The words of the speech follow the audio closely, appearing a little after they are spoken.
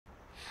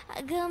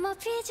I got my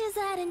peaches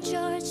out in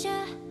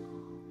Georgia.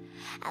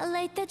 I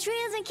like the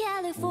trees in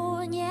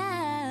California.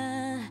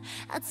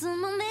 I took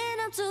my man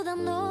up to the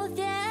north,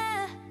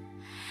 yeah.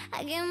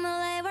 I get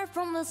my labor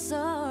from the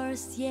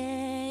source,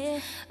 yeah.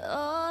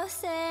 Oh,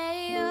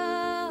 say,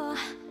 oh,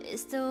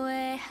 it's the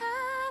way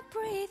I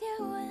breathe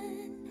you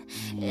in.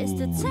 It's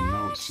the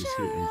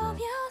texture of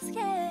your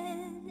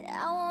skin.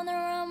 I wanna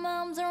run my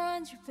arms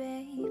around you,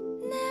 babe.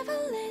 Never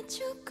let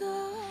you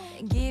go.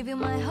 Give you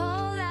my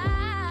whole life.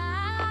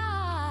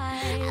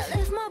 I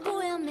left my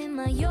boy, I'm in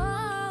my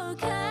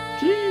Yorker.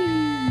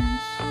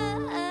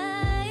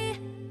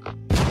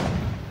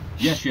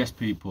 Yes,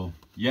 people.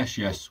 Yes,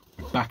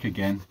 we're back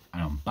again,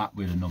 and I'm back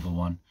with another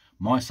one.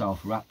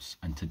 Myself, Rapz,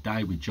 and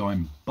today we're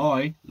joined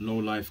by Low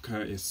Life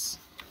Curtis.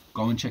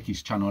 Go and check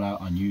his channel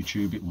out on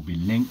YouTube. It will be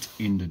linked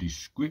in the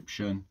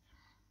description.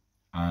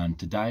 And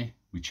today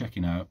we're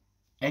checking out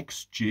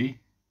XG,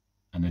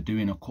 and they're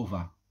doing a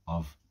cover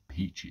of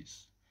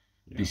Peaches.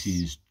 Yes. This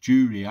is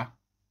JURIA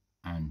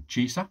and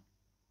Chisa.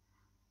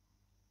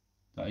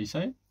 Is that how you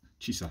say it?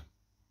 Chisa.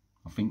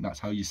 I think that's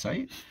how you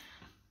say it.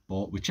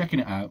 But we're checking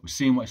it out. We're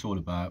seeing what it's all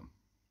about.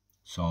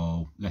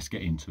 So let's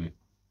get into it.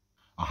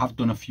 I have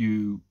done a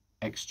few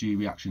XG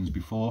reactions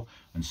before,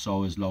 and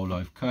so has Low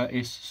Life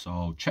Curtis.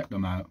 So check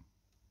them out.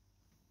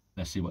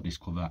 Let's see what this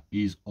cover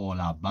is all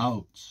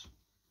about.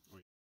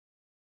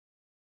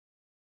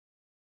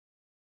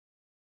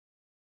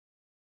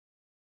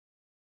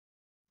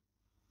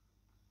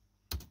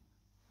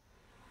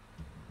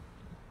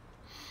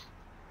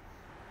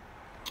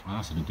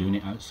 Ah, so they're doing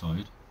it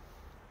outside.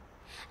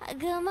 I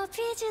got my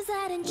peaches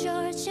out in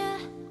Georgia.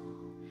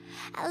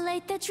 I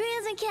like the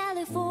trees in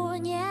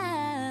California.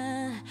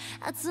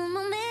 I took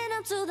my man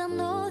up to the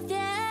north,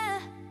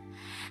 yeah.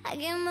 I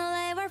get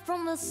my labor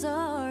from the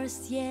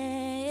source,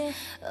 yeah.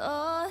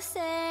 Oh,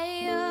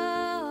 say,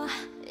 oh,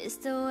 it's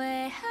the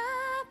way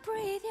I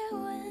breathe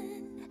you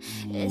in.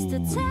 It's the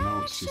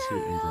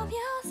texture of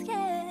your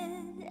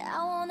skin.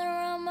 I wanna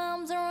run my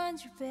arms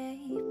around you,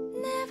 babe.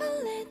 Never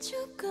let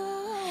you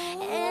go.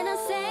 And I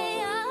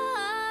say,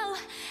 oh,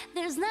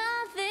 there's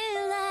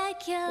nothing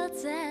like your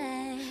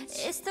touch.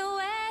 It's the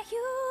way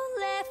you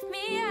left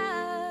me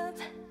up.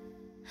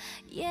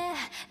 Yeah,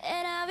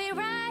 and I'll be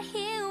right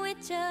here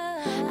with you.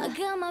 I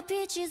got my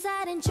peaches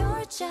out in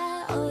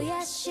Georgia. Oh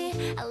yeah, shit.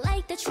 I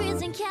like the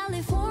trees in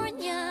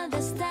California.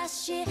 That's that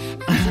shit.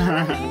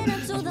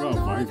 I'm to the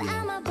north.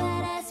 I'm a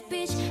badass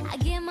bitch. I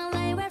get my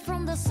labor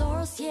from the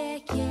source. Yeah.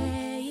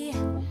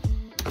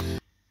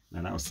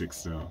 Man, that was sick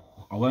still.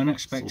 I weren't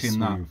expecting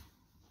that.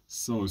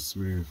 So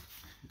smooth.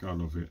 Gotta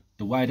love it.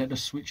 The way that they're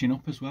switching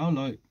up as well,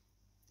 like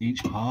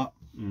each part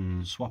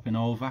swapping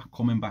over,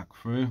 coming back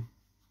through.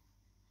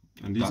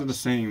 And these are the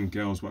same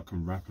girls what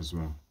can rap as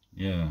well.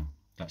 Yeah,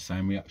 that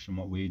same reaction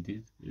what we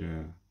did.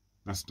 Yeah,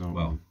 that's dope.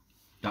 Well,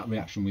 that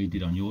reaction we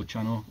did on your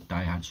channel,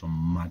 they had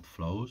some mad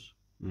flows.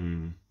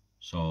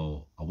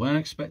 So I weren't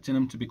expecting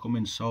them to be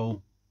coming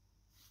so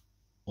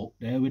up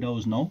there with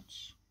those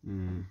notes.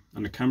 And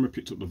the camera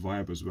picked up the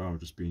vibe as well,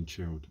 just being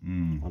chilled.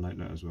 I like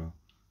that as well.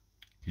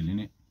 Killing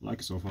it. I like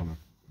it so far, man.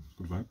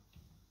 Good vibe.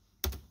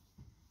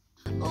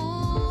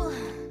 Ooh,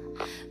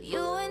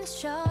 you in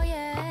show,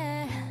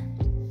 yeah.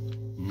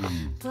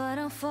 But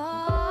I'm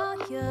for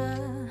you.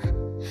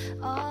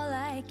 All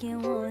I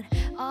can want,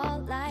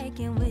 all I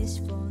can wish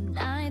for.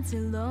 Nights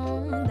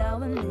alone that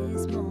we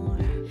miss more.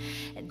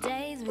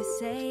 Days we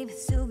save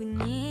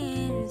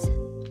souvenirs.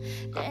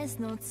 There's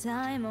no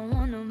time, I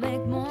wanna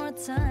make more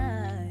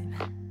time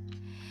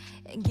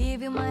and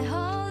give you my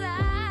whole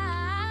life.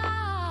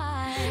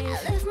 I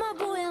left my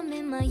boy, I'm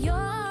in my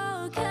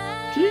Yorker.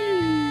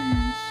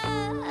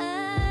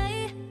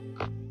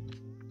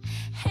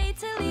 Hate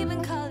to leave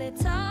and call it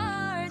torture.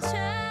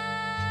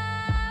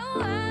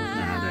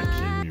 Nah, they're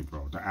kidding me,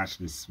 bro. They're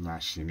actually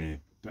smashing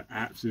it. They're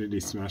absolutely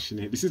smashing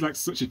it. This is like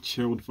such a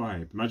chilled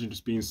vibe. Imagine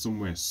just being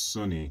somewhere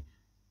sunny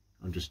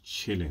and just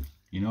chilling.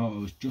 You know, I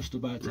was just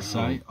about to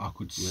say I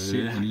could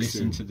sit and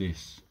listen to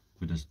this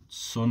with the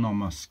sun on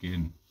my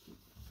skin,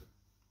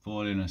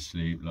 falling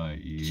asleep,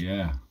 like,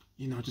 yeah.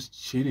 You know, just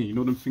chilling. You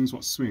know them things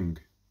what swing?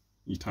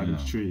 You tie them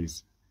to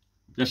trees.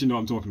 You actually know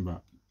what I'm talking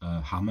about?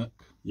 Hammock.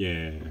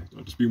 Yeah,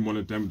 I've just been one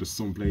of them with the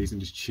sun blazing,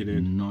 just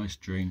chilling. Nice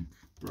drink.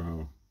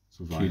 Bro, it's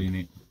a vibe. Killing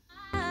it.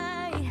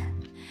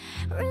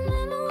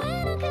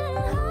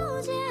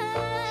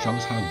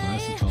 Shows how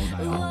versatile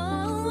they are.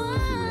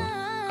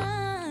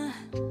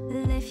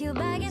 Lift your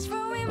baggage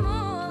for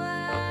removal.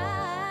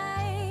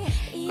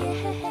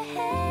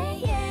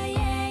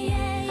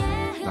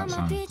 That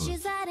sounds good.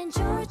 Out in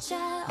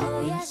Georgia.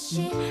 Oh yeah,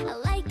 shit. I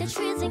like the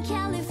trees in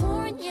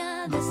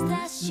California. That's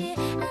that shit.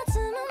 I took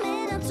my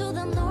man up to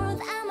the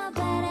north. I'm a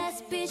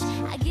badass bitch.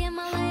 I get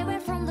my labor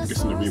from the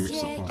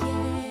source.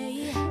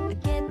 I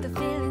get the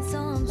feeling, so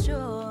I'm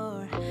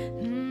sure.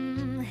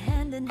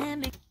 Hand in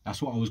hand.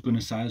 That's what I was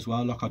gonna say as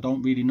well. Like, I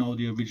don't really know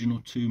the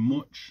original too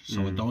much,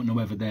 so I don't know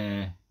whether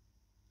they're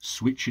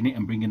switching it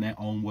and bringing their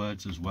own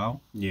words as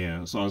well. Yeah,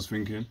 that's what I was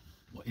thinking.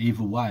 But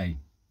either way,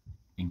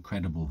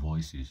 incredible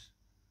voices.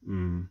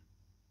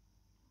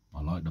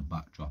 I like the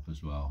backdrop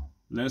as well.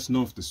 Let us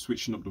know if they're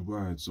switching up the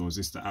words or is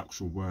this the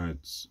actual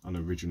words on the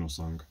original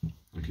song.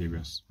 I'm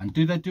curious. And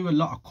do they do a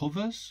lot of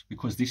covers?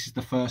 Because this is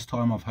the first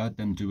time I've heard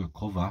them do a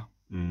cover.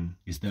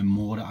 Is there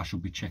more that I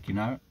should be checking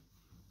out?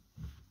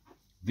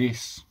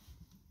 This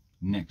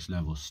next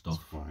level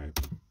stuff.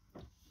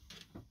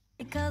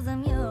 Because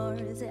I'm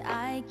yours,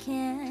 I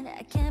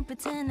can't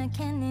pretend I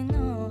can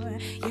ignore.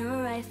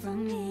 You're right for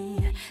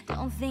me.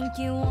 Don't think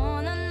you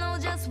wanna know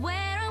just where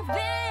I've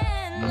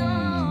been.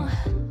 No,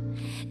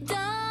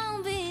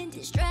 don't be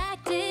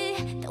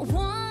distracted. The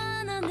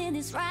one I need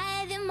is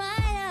right in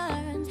my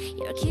arms.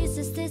 Your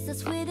kisses taste the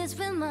sweetest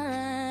with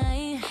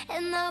mine,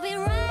 and I'll be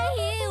right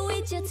here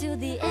with you till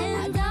the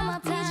end. I got my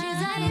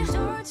peaches out in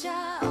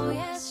Georgia. Oh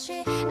yes,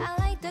 shit. I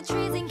like the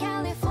trees in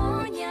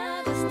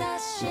California. Cause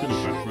that's shit.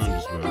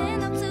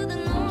 Up to the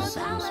north,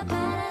 I'm a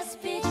badass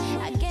bitch.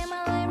 I get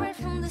my light right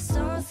from the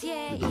source,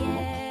 yeah,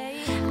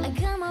 yeah. I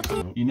got my.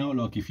 You know,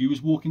 like if you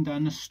was walking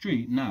down the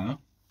street now,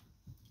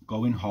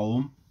 going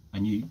home,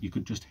 and you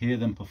could just hear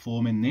them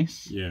performing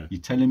this. Yeah.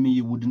 You're telling me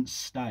you wouldn't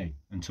stay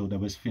until they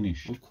was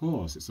finished? Of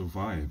course, it's a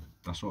vibe.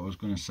 That's what I was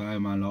gonna say,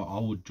 man.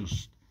 Like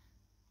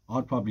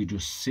I'd probably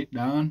just sit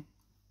down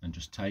and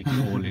just take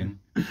it all in.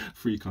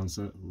 Free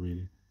concert,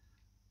 really.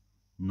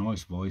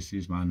 Nice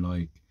voices, man.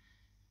 Like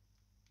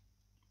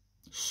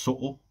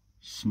subtle,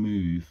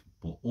 smooth,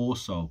 but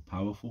also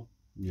powerful.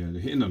 Yeah,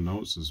 they're hitting the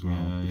notes as well.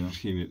 Yeah, they're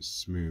just hitting it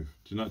smooth.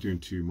 They're not doing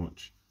too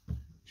much.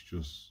 It's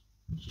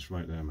just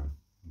right there, man.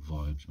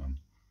 Vibes, man.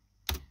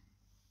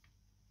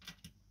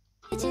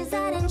 Bitches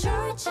out in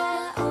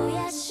Georgia, oh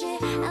yeah,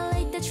 shit. I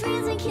like the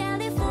trees in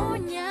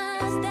California,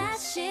 that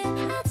shit.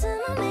 I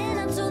turn my man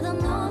up to the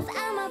north,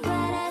 I'm a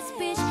badass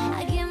bitch.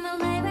 I give my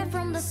light right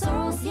from the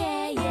source,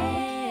 yeah, yeah.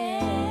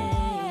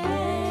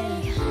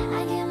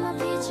 I get my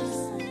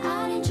peaches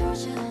out in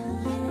Georgia.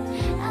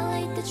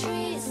 I like the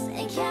trees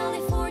in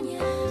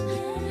California.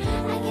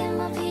 I get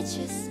my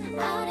peaches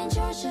out in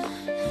Georgia.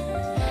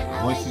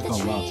 I like Voices the go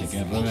well trees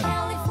together, in innit?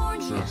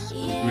 California, Trust.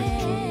 yeah.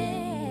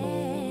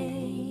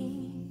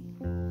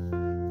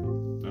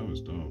 That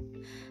was dope.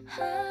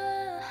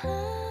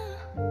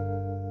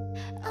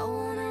 I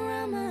wanna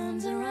wrap my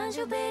arms around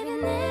you, baby,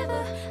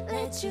 never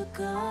let you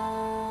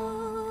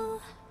go.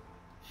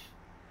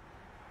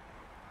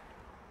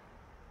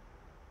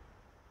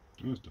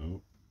 That was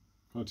dope.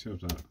 Can't tell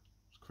that.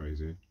 It's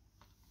crazy.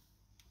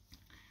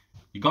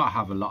 You gotta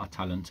have a lot of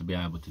talent to be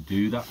able to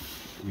do that.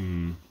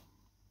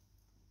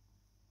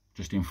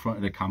 Just in front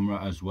of the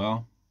camera as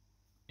well,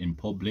 in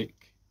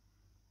public.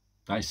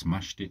 They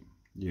smashed it.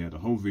 Yeah, the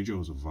whole video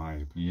was a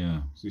vibe.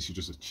 Yeah. So this is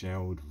just a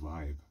chilled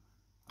vibe.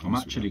 I'm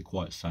actually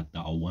quite sad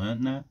that I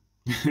weren't there.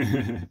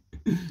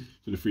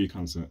 For the free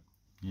concert.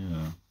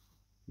 Yeah.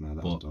 Nah,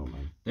 that was dope,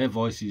 man. Their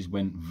voices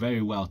went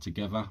very well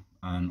together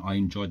and I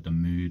enjoyed the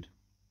mood.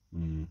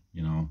 You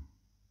know,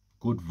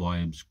 good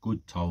vibes,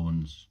 good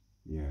tones.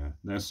 Yeah,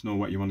 let us know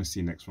what you want to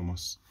see next from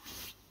us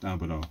down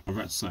below. I've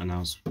read something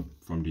else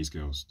from these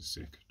girls. They're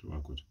sick. They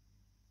work good.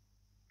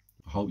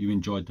 I hope you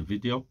enjoyed the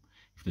video.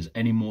 If there's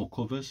any more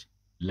covers,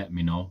 let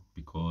me know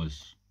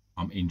because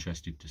I'm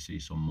interested to see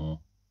some more.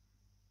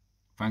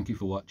 Thank you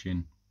for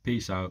watching.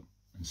 Peace out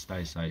and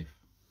stay safe.